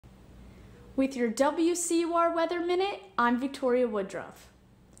With your WCUR Weather Minute, I'm Victoria Woodruff.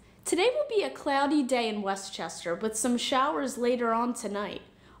 Today will be a cloudy day in Westchester with some showers later on tonight.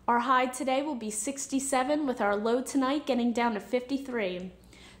 Our high today will be 67 with our low tonight getting down to 53.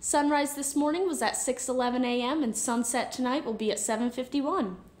 Sunrise this morning was at 6:11 a.m. and sunset tonight will be at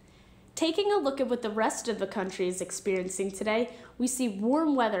 7:51. Taking a look at what the rest of the country is experiencing today, we see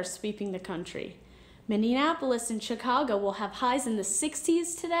warm weather sweeping the country. Minneapolis and Chicago will have highs in the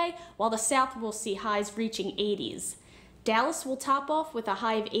 60s today, while the South will see highs reaching 80s. Dallas will top off with a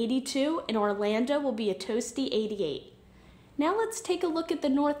high of 82, and Orlando will be a toasty 88. Now let's take a look at the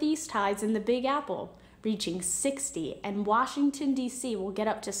Northeast highs in the Big Apple, reaching 60, and Washington, D.C. will get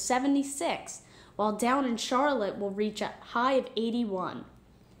up to 76, while down in Charlotte will reach a high of 81.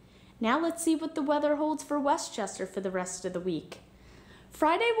 Now let's see what the weather holds for Westchester for the rest of the week.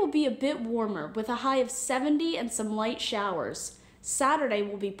 Friday will be a bit warmer with a high of 70 and some light showers. Saturday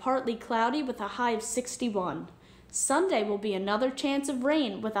will be partly cloudy with a high of 61. Sunday will be another chance of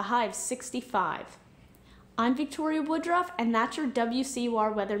rain with a high of 65. I'm Victoria Woodruff, and that's your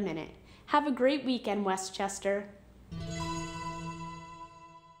WCUR Weather Minute. Have a great weekend, Westchester.